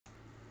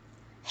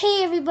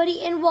Hey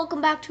everybody, and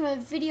welcome back to my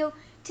video.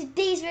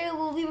 Today's video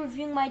will be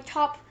reviewing my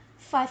top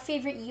 5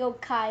 favorite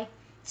yokai.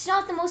 It's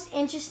not the most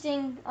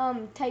interesting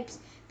types,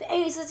 but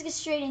anyways, let's get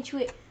straight into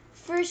it.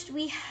 First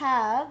we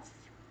have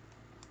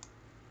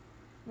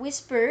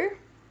Whisper.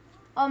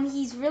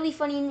 He's really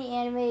funny in the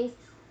anime,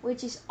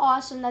 which is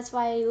awesome. That's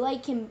why I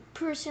like him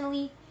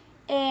personally.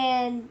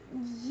 And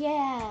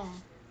yeah.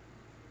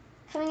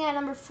 Coming at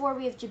number 4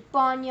 we have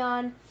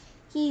Jibanyan.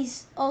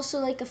 He's also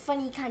like a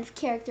funny kind of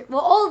character.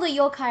 Well, all the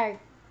yokai are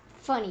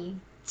funny.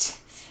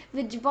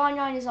 But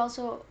Jibanyan is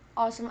also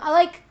awesome. I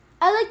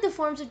like the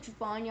forms of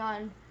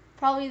Jibanyan.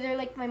 Probably they're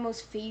like my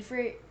most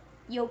favorite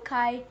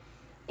yokai.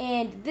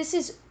 And this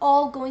is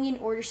all going in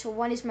order. So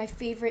 1 is my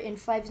favorite and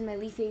 5 is my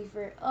least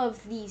favorite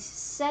of these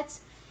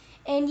sets.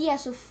 And yeah,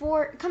 so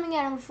coming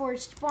at number 4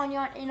 is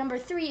Jibanyan, and number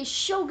 3 is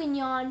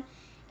Shogunyan.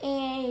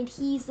 And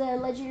he's the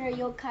legendary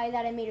yokai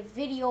that I made a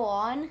video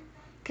on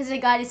because I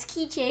got his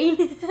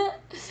keychain.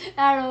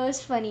 I don't know,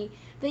 it's funny.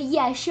 But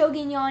yeah,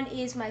 Shogunyan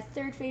is my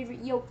 3rd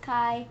favorite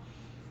yokai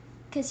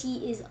because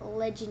he is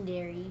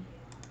legendary.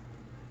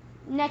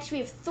 Next we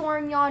have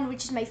Thornyan,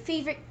 which is my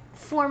favorite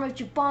form of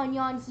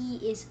Jibanyan.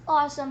 He is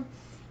awesome.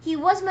 He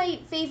was my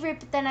favorite,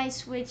 but then I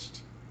switched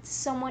to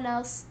someone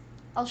else.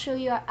 I'll show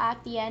you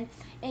at the end.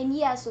 And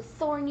yeah, so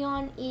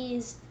Thornyan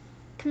is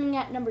coming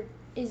at number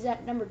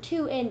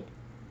 2, and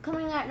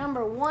coming at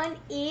number 1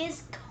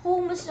 is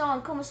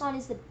Komasan. Komasan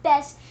is the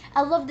best.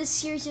 I love the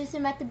series with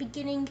him at the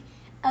beginning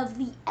of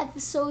the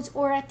episodes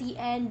or at the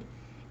end.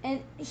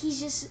 And he's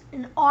just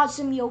an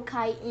awesome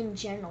yokai in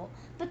general.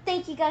 But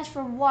thank you guys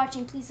for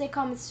watching. Please like,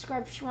 comment,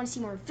 subscribe if you want to see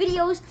more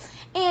videos.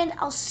 And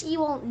I'll see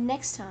you all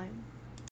next time.